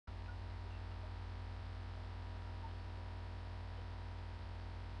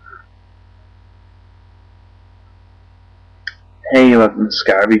Hey, welcome to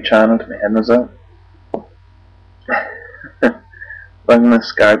Scarby channel. To my head was up. Welcome to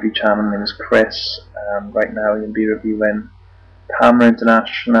Scarby channel. My name is Chris. Right now, we'll be reviewing Pama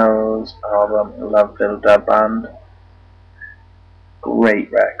International's album Love Builder Band. Great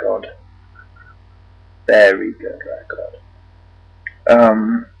record. Very good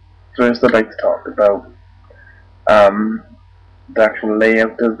record. First, I'd like to talk about the actual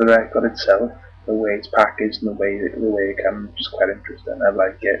layout of the record itself, the way it's packaged and the way it comes. Which is quite interesting. I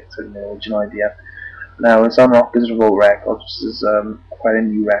like it. It's an original idea. Now, it's on Revolt Records, which is quite a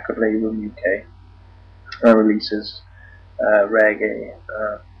new record label in the UK. Releases reggae,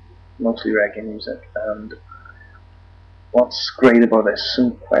 mostly reggae music. And what's great about this,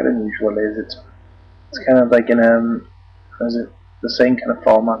 and quite unusual, is it's kind of like is it the same kind of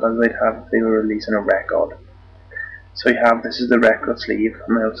format as they'd have if they were releasing a record. So you have, this is the record sleeve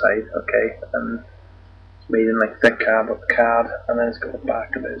on the outside, okay, and it's made in like thick card, and then it's got the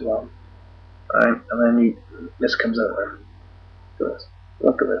back of it as well. Right, and then this comes out there. Look at this.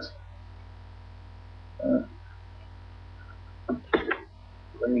 Look at this.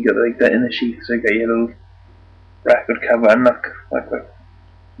 Then you got like that in the sheath, so you got your little record cover, and look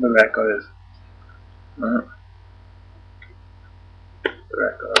the record is. The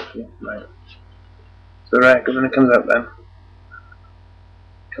record, actually, right. So the record, when it comes out then,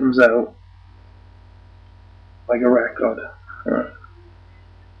 comes out like a record. Right.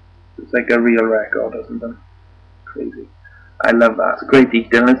 It's like a real record or something. Crazy. I love that. It's a great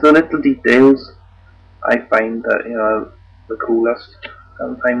detail. And it's the little details I find that, the coolest.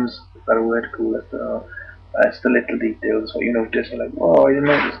 Sometimes it's better word, coolest. It's the little details what you notice. You're like, whoa, I didn't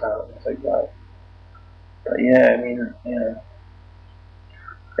notice that. It's like, wow. But yeah, I mean,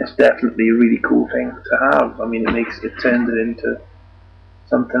 it's definitely a really cool thing to have. I mean, it turns it into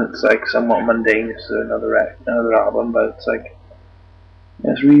something that's like somewhat mundane. It's another album, but it's like,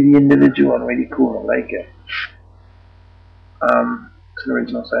 it's really individual and really cool. I like it. It's an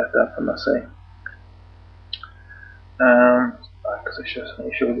original setup, I must say. Because I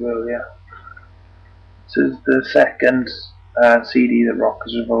showed you earlier. This is the second CD that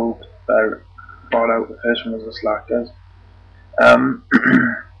Rockers Revolt brought out. The first one was the Slackers.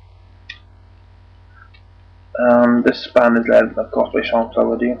 This band is led, of course, by Sean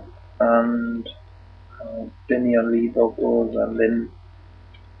Flowerdew and Vinny on lead vocals and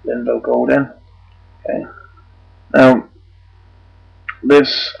Linville Golden. Okay. Now,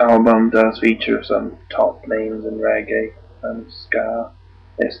 this album does feature some top names in reggae and ska.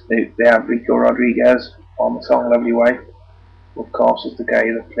 They have Rico Rodriguez on the song Lovely Wife, who of course is the guy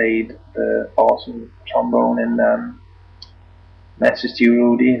that played the awesome trombone in Message to You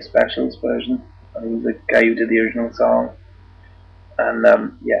Rudy, Specials version. And he was the guy who did the original song. And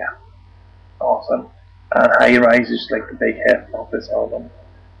yeah, awesome. And High Rise is like the big hit of this album,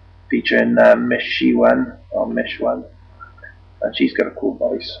 featuring Mish One, and she's got a cool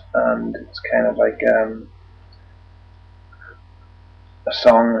voice, and it's kind of like a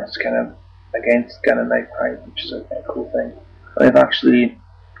song that's kind of against gun and knife crime, which is a cool thing. They've actually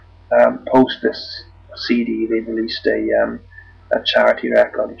post this CD. They've released a charity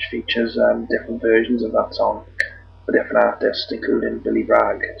record which features different versions of that song for different artists, including Billy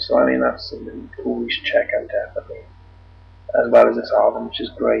Bragg. So I mean, that's something cool you should check out definitely, as well as this album, which is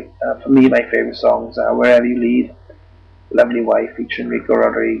great. For me, my favourite songs are Wherever You Lead, Lovely Wife featuring Rico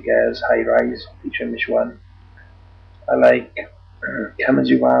Rodriguez, High Rise featuring Mish One. I like Come As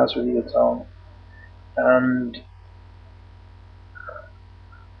You Are, is a really good song, and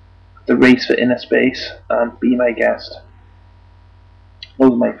The Race for Inner Space and Be My Guest.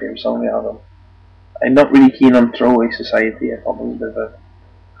 Those are my favourite songs on the album. I'm not really keen on Throwaway Society. I thought it was a bit of a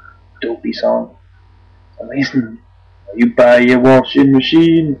dopey song. Amazing. You buy a washing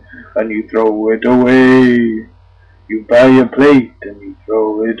machine and you throw it away. You buy a plate and you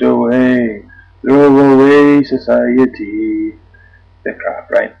throw it away. Throwaway Society. Bit crap,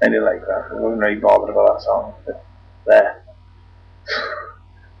 right? I didn't like that. I wasn't really bothered about that song. But there.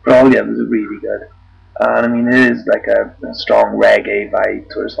 But all the others are really good. And I mean, it is like a strong reggae vibe,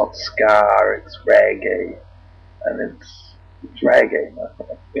 so it's not ska, it's reggae, and it's reggae.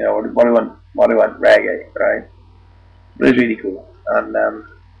 You know, what do I want? Reggae, right? But it's really cool, and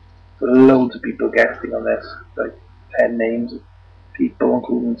loads of people guesting on this, like 10 names of people,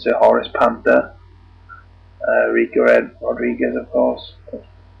 including Sir Horace Panther, Rico Rodriguez, of course. A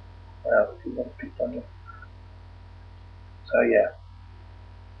few other people on it. So yeah.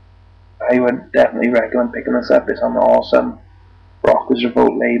 I would definitely recommend picking this up. It's on the awesome Rockers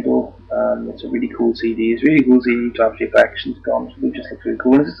Revolt label. It's a really cool CD. It's a really cool CD to have your collection's gone. It just looks really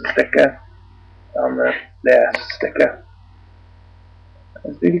cool. This is a sticker on the sticker.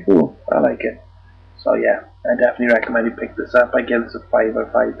 It's really cool. I like it. So yeah, I definitely recommend you pick this up. I give this a 5 out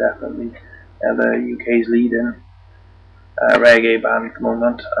of 5 definitely. The UK's leading reggae band at the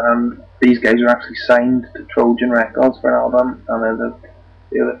moment, and these guys are actually signed to Trojan Records for an album, and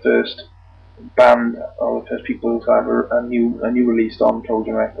they're the first band or the first people to have a new release on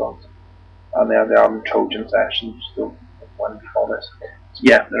Trojan Records, and they have the album Trojan Sessions, the one before this. So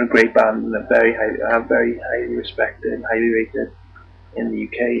yeah, they're a great band, and very highly respected and highly rated in the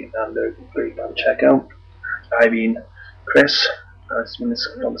UK, and they're a great band to check out. I've been Chris, it's been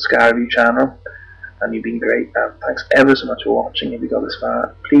on the Sky Review channel, and you've been great. Thanks ever so much for watching. If you got this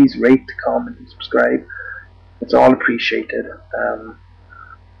far, please rate, comment, and subscribe. It's all appreciated.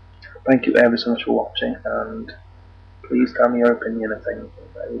 Thank you ever so much for watching, and please tell me your opinion of things.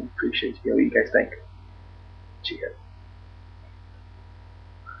 I would appreciate to hear what you guys think. Cheers.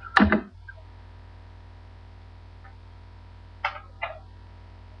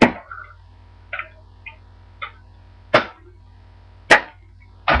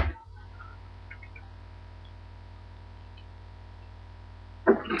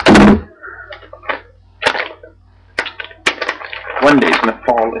 One day it's gonna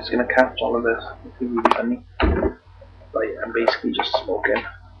fall. It's gonna catch all of this. It's gonna be really funny. But yeah, I'm basically just smoking,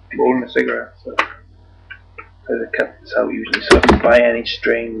 rolling a cigarette. So I cut this out usually. So if you buy any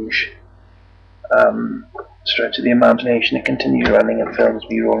strange stretch of the imagination, it continues running and films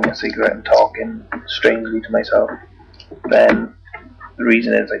me rolling a cigarette and talking strangely to myself, then the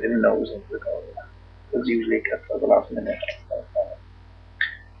reason is I didn't know it was recorded. It was usually cut for the last minute.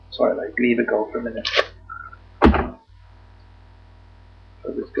 So I like leave it go for a minute. So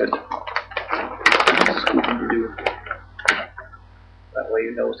it's good. Scooping to do. That way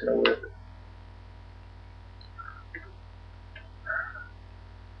you know it's gonna work.